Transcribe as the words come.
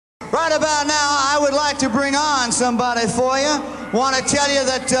Right about now, I would like to bring on somebody for you. Want to tell you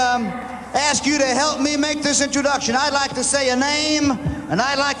that, ask you to help me make this introduction. I'd like to say a name, and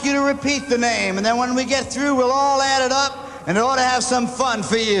I'd like you to repeat the name. And then when we get through, we'll all add it up, and it ought to have some fun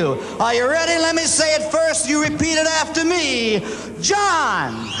for you. Are you ready? Let me say it first. You repeat it after me.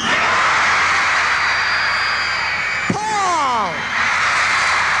 John. Paul.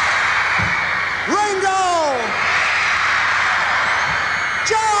 Ringo.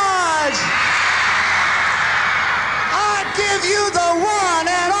 George. I give you the one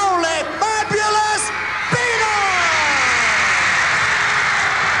and only fabulous Beatles!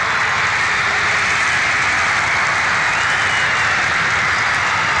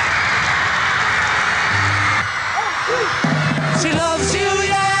 She loves you,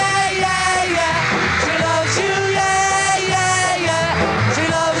 yeah, yeah, yeah. She loves you, yeah, yeah, yeah. She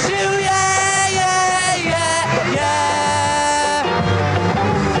loves you, yeah, yeah, yeah, yeah.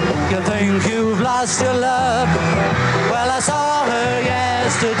 You think you've lost your love? Well, I saw her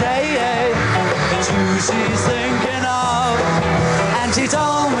yesterday. It's you she's thinking of, and she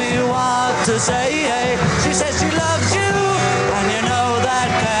told me what to say. She says she loves you, and you know that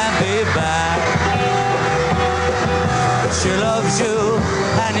can't be bad. She loves you,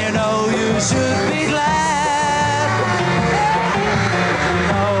 and you know you should be glad. You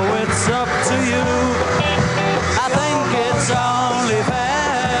know it's up to you. I think it's only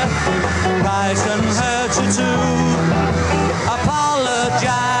fair. Pride can hurt you too.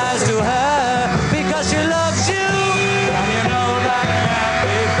 Apologize to her because she loves you, and you know that can't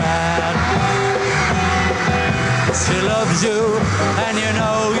be bad. She loves you, and you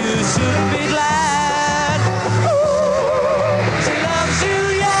know you should be glad. She loves you,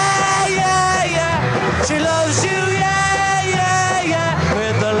 yeah, yeah, yeah. She loves you, yeah, yeah, yeah.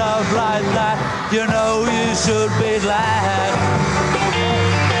 With a love like that, you know you should be glad.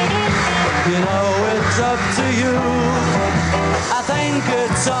 You know it's up to you. I think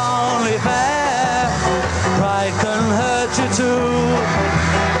it's only fair. Pride can hurt you too.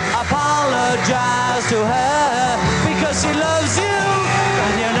 Apologize to her because she loves you,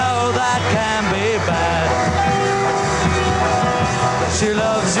 and you know that can be bad. She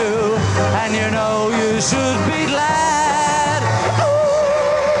loves you, and you know you should be glad.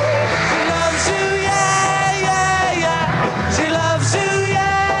 She loves you, yeah, yeah, yeah. She loves you,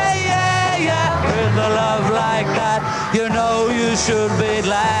 yeah, yeah, yeah. With a love like that, you know you should be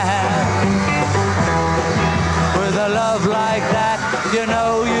glad. With a love like that, you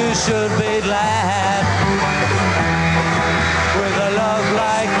know you should be glad. With a love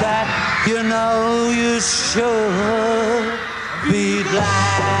like that, you know you should be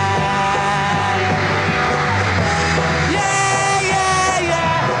glad. Yeah, yeah,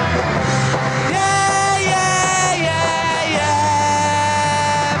 yeah. Yeah, yeah, yeah, yeah.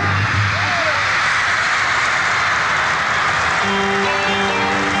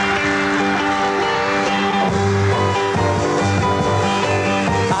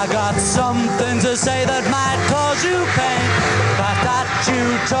 I got something to say that might cause you pain. If I got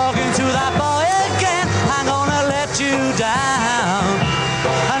you talking to that boy again, I'm gonna let you down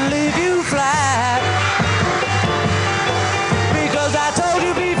and leave you flat. Because I told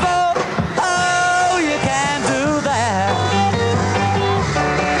you before, oh, you can't do that.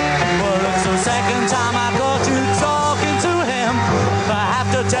 Well, it's the second time I caught you talking to him. If I have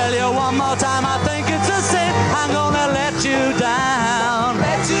to tell you one more time, I think it's a sin. I'm gonna let you down,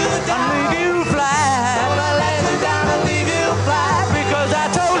 and leave you flat. Gonna let you down and leave you flat. Because I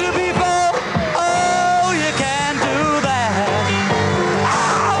told you before, oh, you can't do that.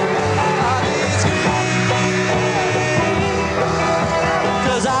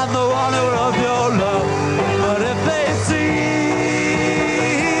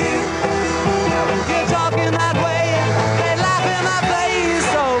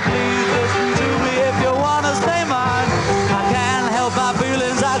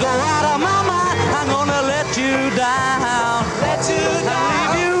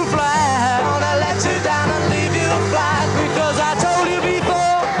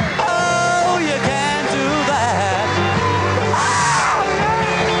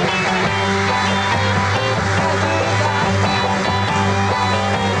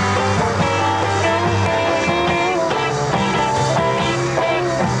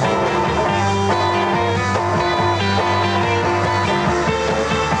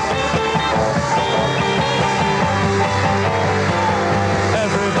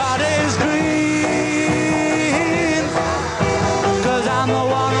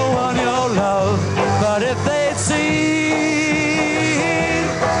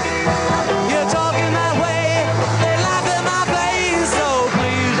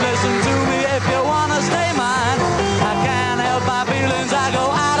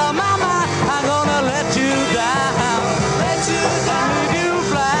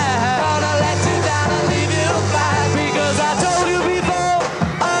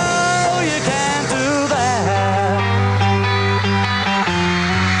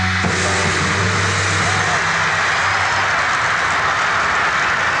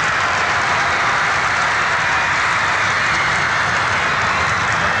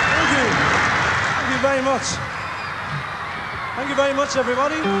 very much. Thank you very much,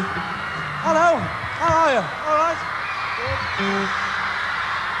 everybody. Hello, how are you? All right?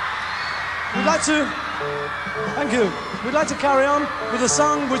 We'd like to, thank you. We'd like to carry on with a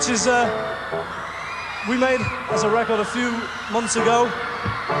song which is, we made as a record a few months ago.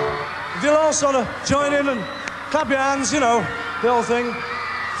 If you'll all sort of join in and clap your hands, you know, the whole thing.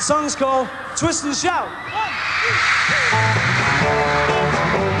 The song's called Twist and Shout. 1, 2.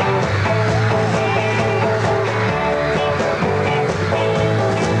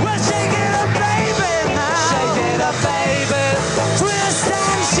 Well, shake it up, baby, now. Shake it up, baby. Twist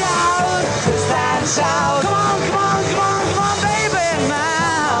and shout. Twist and shout. Come on, come on, come on, come on, baby,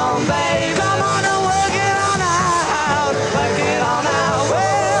 now. Baby. Come on and work it on out. Work it on out.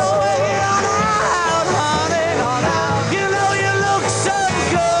 Well, work it on out, honey. On out. You know you look so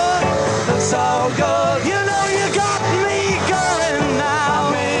good. Look so good. You know you got me going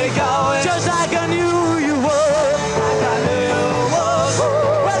now. Me going. Just like I knew you would. Like I knew you would.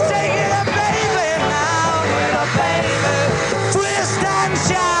 Well, take it up, baby, now. Take it up, baby. Twist and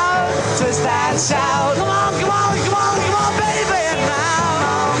shout. Twist and shout. Come on, come on, come on, come on, baby,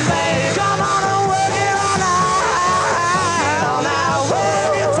 now. Baby. Come on and work it on out. On out.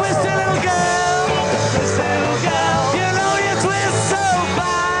 Well, you twisty little girl. Twisty little girl. You know you twist so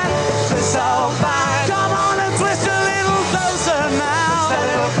fine. Twist so fine. Come on and twist a little closer now. Twist a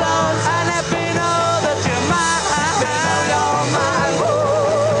little closer. And let me know that you're mine. Let me know you're mine.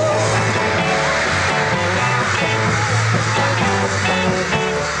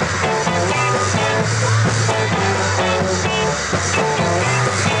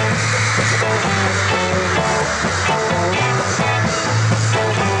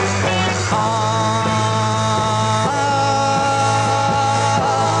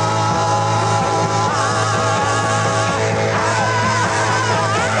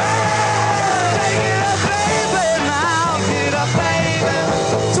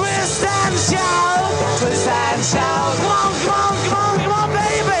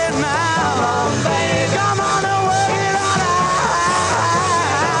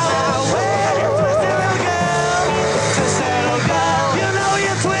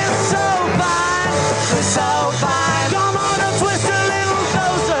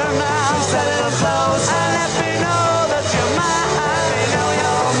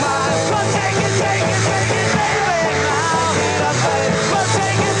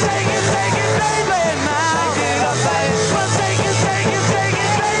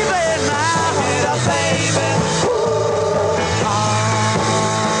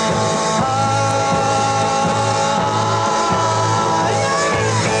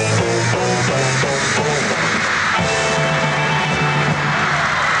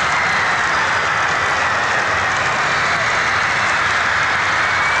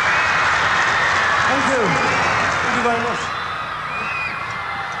 Woo.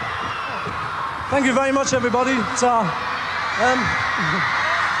 Thank you very much, everybody. It's our,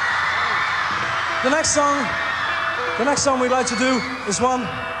 the next song we'd like to do is one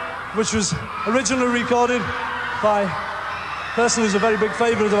which was originally recorded by a person who's a very big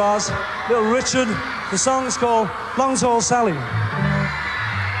favourite of ours, Little Richard. The song is called Long Tall Sally.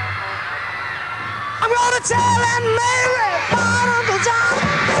 I'm gonna tell Aunt Mary about Uncle John.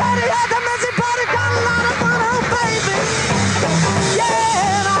 Said he had the messy party, got a lot of fun, oh baby.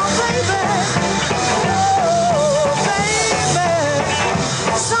 Yeah, oh baby. Oh baby.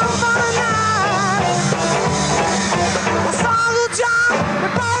 Some fun night. I saw Uncle John, we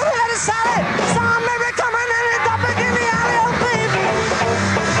both had a Sally. Saw Mary coming and he dumping in the alley, oh baby.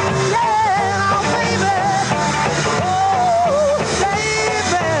 Yeah, oh baby. Oh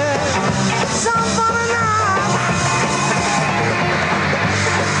baby. Some fun night.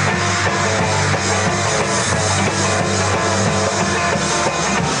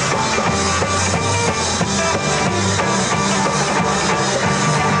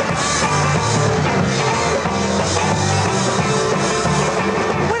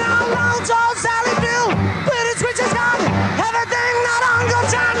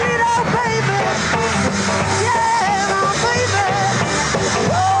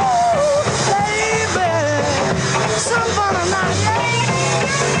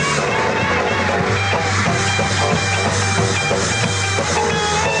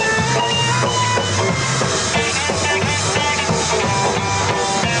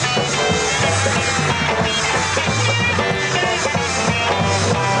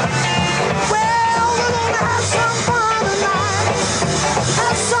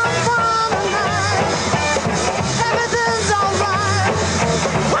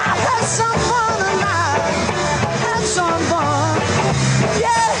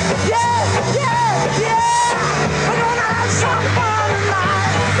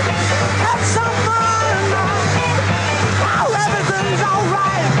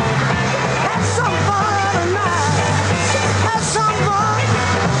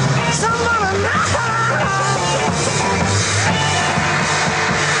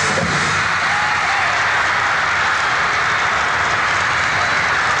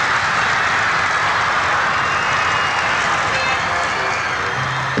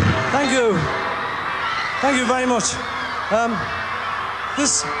 Thank you. Thank you very much.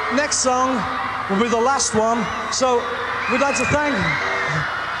 This next song will be the last one, so we'd like to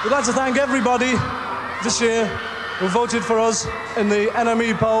thank everybody this year who voted for us in the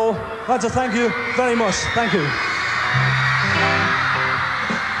NME poll. I'd like to thank you very much. Thank you.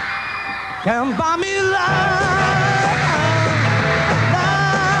 Can't buy me love,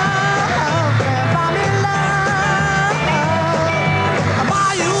 love, can't buy me love. I'll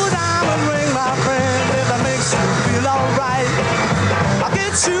buy you a diamond ring, my friend, if it makes you feel alright. I'll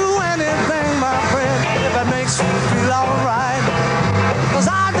get you anything, my friend, if it makes you feel alright. 'Cause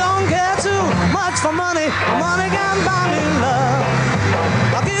I don't care too much for money, money can buy me love.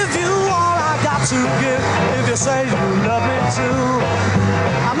 I'll give you all I got to give if you say you love me too.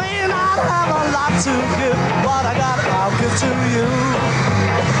 I may not have a lot to give, what I got I'll give to you.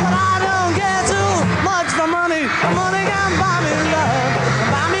 But I don't care too much for money, money can buy me love,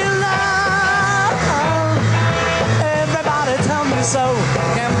 buy me love. Everybody tell me so,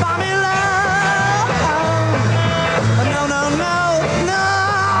 can buy me love. No, no, no, no,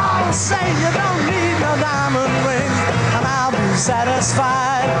 say you don't need no diamond ring and I'll be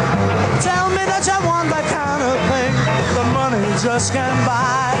satisfied. Tell me that you want that kind of thing the money just can't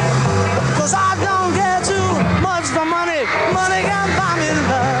buy. 'Cause I don't care too much for money, money can buy me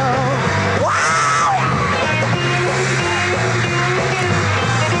love. Wow!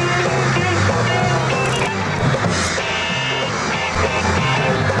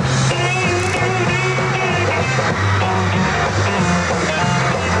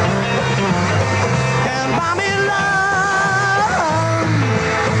 Can buy me love.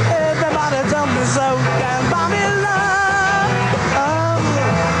 Everybody tell me so. Can buy me love.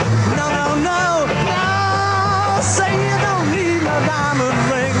 No, no, no, no. Say you don't need no diamond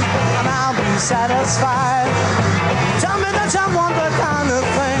ring and I'll be satisfied. Tell me that you want the kind of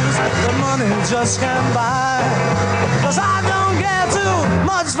things that money just can't buy. 'Cause I don't care too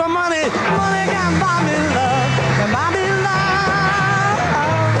much for money, money can buy me love.